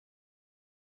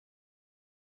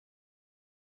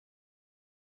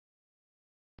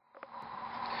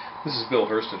This is Bill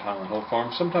Hurst at Highland Hill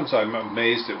Farm. Sometimes I'm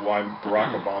amazed at why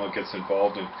Barack Obama gets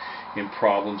involved in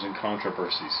problems and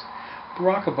controversies.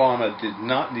 Barack Obama did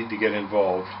not need to get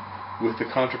involved with the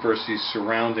controversies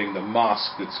surrounding the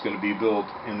mosque that's going to be built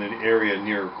in an area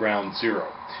near Ground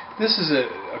Zero. This is a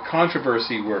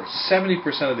controversy where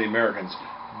 70% of the Americans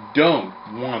don't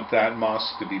want that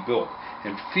mosque to be built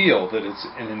and feel that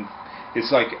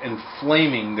it's like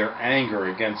inflaming their anger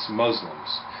against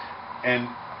Muslims. And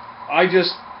I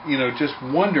just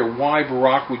wonder why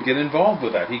Barack would get involved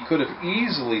with that. He could have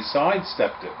easily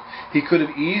sidestepped it. He could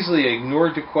have easily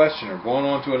ignored the question or gone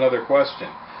on to another question.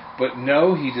 But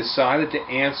no, he decided to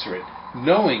answer it,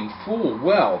 knowing full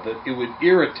well that it would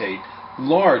irritate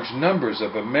large numbers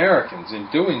of Americans in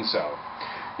doing so.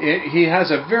 He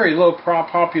has a very low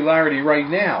popularity right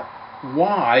now.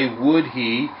 Why would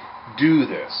he do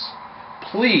this?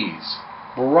 Please,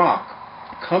 Barack,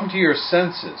 come to your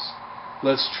senses.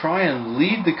 Let's try and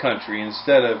lead the country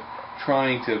instead of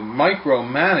trying to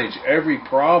micromanage every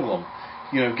problem.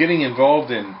 Getting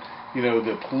involved in,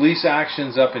 the police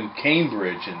actions up in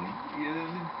Cambridge. And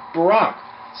Barack,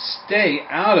 stay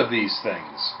out of these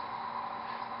things.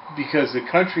 Because the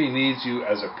country needs you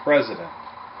as a president,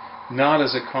 not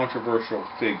as a controversial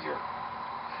figure.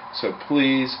 So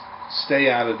please, stay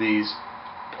out of these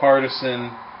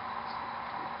partisan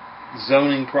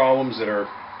zoning problems that are,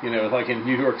 like in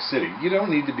New York City. You don't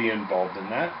need to be involved in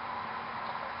that.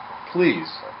 Please.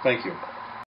 Thank you.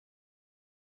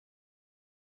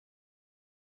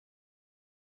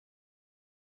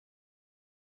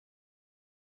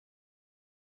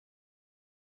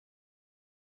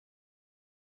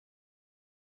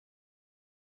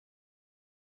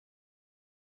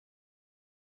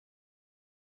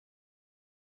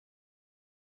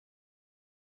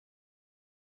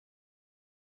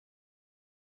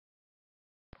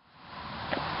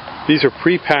 These are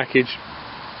pre-packaged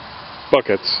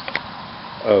buckets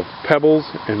of pebbles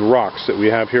and rocks that we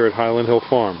have here at Highland Hill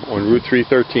Farm on Route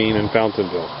 313 in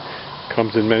Fountainville.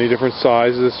 Comes in many different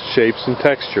sizes, shapes, and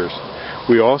textures.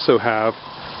 We also have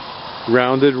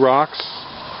rounded rocks,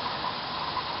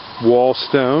 wall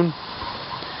stone,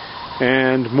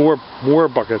 and more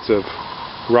buckets of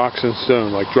rocks and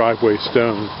stone, like driveway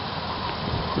stone,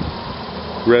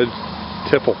 red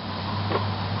tipple.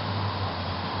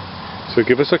 So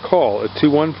give us a call at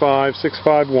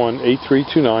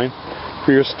 215-651-8329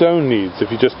 for your stone needs.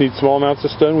 If you just need small amounts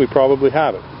of stone, we probably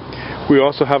have it. We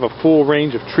also have a full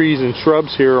range of trees and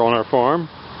shrubs here on our farm.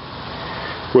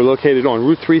 We're located on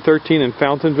Route 313 in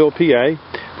Fountainville, PA,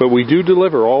 but we do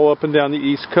deliver all up and down the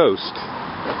East Coast.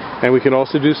 And we can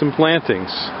also do some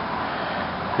plantings.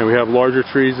 And we have larger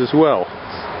trees as well.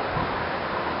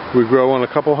 We grow on a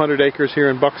couple hundred acres here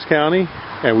in Bucks County,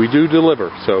 and we do deliver.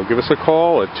 So give us a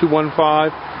call at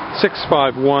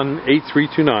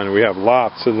 215-651-8329. We have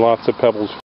lots and lots of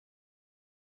pebbles.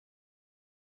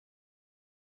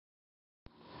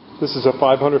 This is a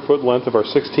 500-foot length of our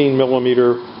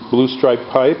 16-millimeter blue stripe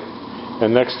pipe,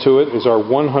 and next to it is our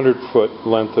 100-foot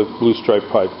length of blue stripe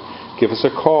pipe. Give us a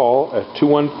call at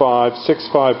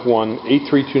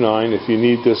 215-651-8329 if you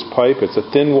need this pipe. It's a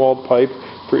thin-walled pipe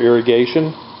for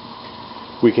irrigation.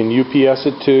 We can UPS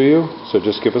it to you, so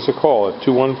just give us a call at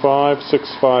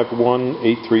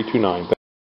 215-651-8329.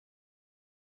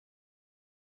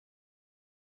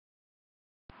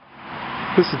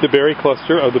 This is the berry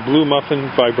cluster of the blue muffin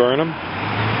viburnum.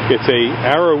 It's a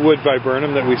arrowwood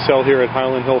viburnum that we sell here at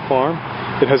Highland Hill Farm.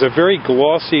 It has a very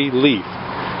glossy leaf.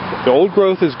 The old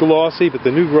growth is glossy, but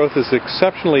the new growth is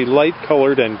exceptionally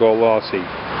light-colored and glossy.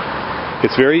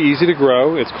 It's very easy to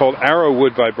grow. It's called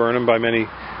arrowwood viburnum by many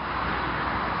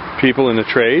people in the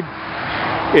trade.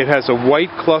 It has a white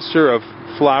cluster of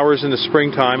flowers in the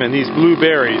springtime and these blue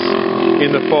berries in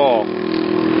the fall.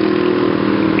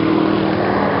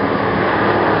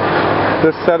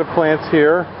 This set of plants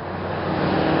here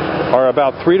are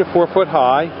about 3 to 4 foot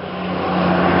high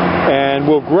and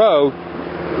will grow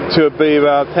to be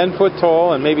about 10 foot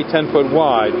tall and maybe 10 foot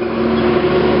wide.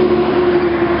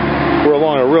 We're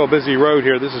along a real busy road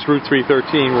here. This is Route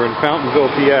 313. We're in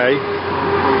Fountainville, PA.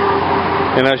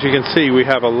 And as you can see, we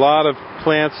have a lot of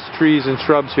plants, trees, and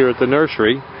shrubs here at the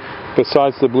nursery,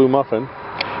 besides the blue muffin.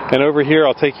 And over here,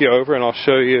 I'll take you over and I'll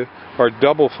show you our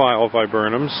double file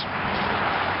viburnums.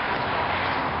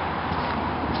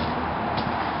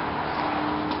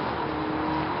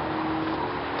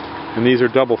 And these are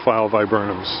double file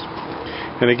viburnums.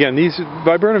 And again, these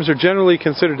viburnums are generally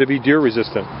considered to be deer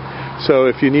resistant. So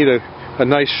if you need a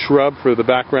nice shrub for the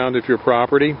background of your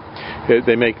property,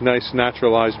 they make nice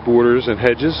naturalized borders and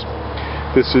hedges.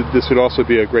 this would also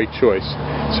be a great choice.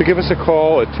 So give us a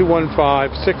call at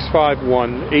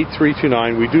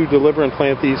 215-651-8329. We do deliver and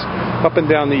plant these up and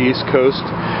down the East Coast.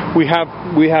 We have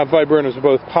viburnums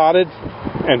both potted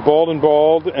and balled and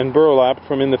burlapped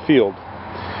from in the field.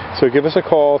 So give us a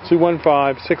call,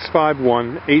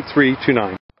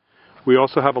 215-651-8329. We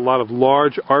also have a lot of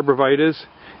large arborvitaes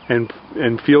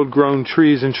and field-grown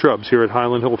trees and shrubs here at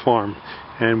Highland Hill Farm.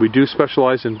 And we do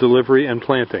specialize in delivery and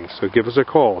planting. So give us a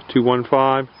call,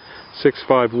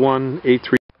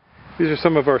 215-651-8329. These are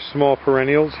some of our small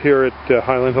perennials here at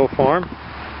Highland Hill Farm.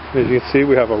 As you can see,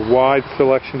 we have a wide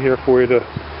selection here for you to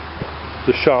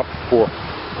shop for.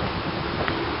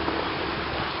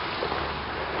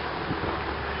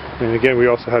 And again, we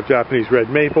also have Japanese red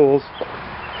maples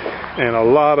and a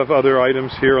lot of other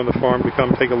items here on the farm to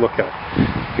come take a look at.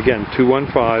 Again,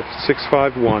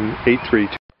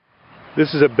 215-651-8329.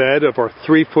 This is a bed of our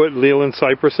 3-foot Leland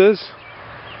cypresses.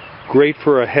 Great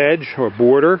for a hedge or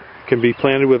border. Can be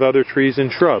planted with other trees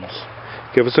and shrubs.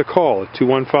 Give us a call at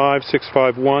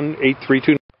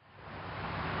 215-651-8329.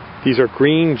 These are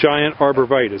green giant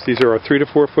arborvitaes. These are our 3 to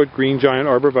 4 foot green giant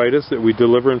arborvitaes that we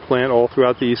deliver and plant all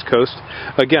throughout the East Coast.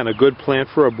 Again, a good plant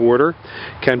for a border.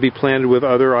 Can be planted with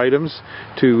other items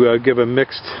to give a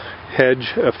mixed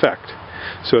hedge effect.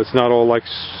 So it's not all like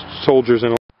soldiers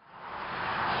and.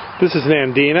 This is an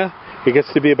andina. It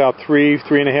gets to be about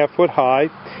 3.5 foot high.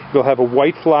 It'll have a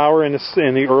white flower in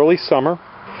the early summer,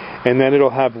 and then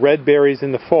it'll have red berries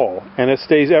in the fall. And it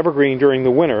stays evergreen during the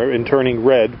winter, and turning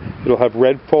red, it'll have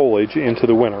red foliage into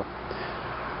the winter.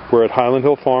 We're at Highland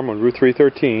Hill Farm on Route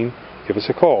 313. Give us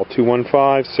a call,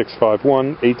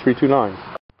 215-651-8329.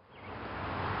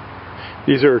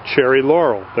 These are cherry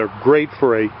laurel. They're great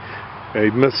for a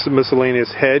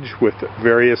miscellaneous hedge with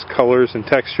various colors and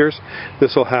textures.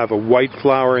 This will have a white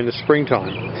flower in the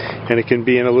springtime, and it can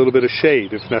be in a little bit of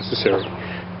shade if necessary.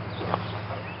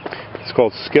 It's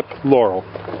called skip laurel.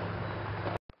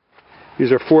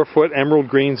 These are 4-foot emerald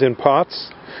greens in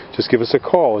pots. Just give us a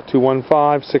call at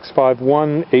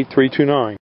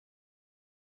 215-651-8329.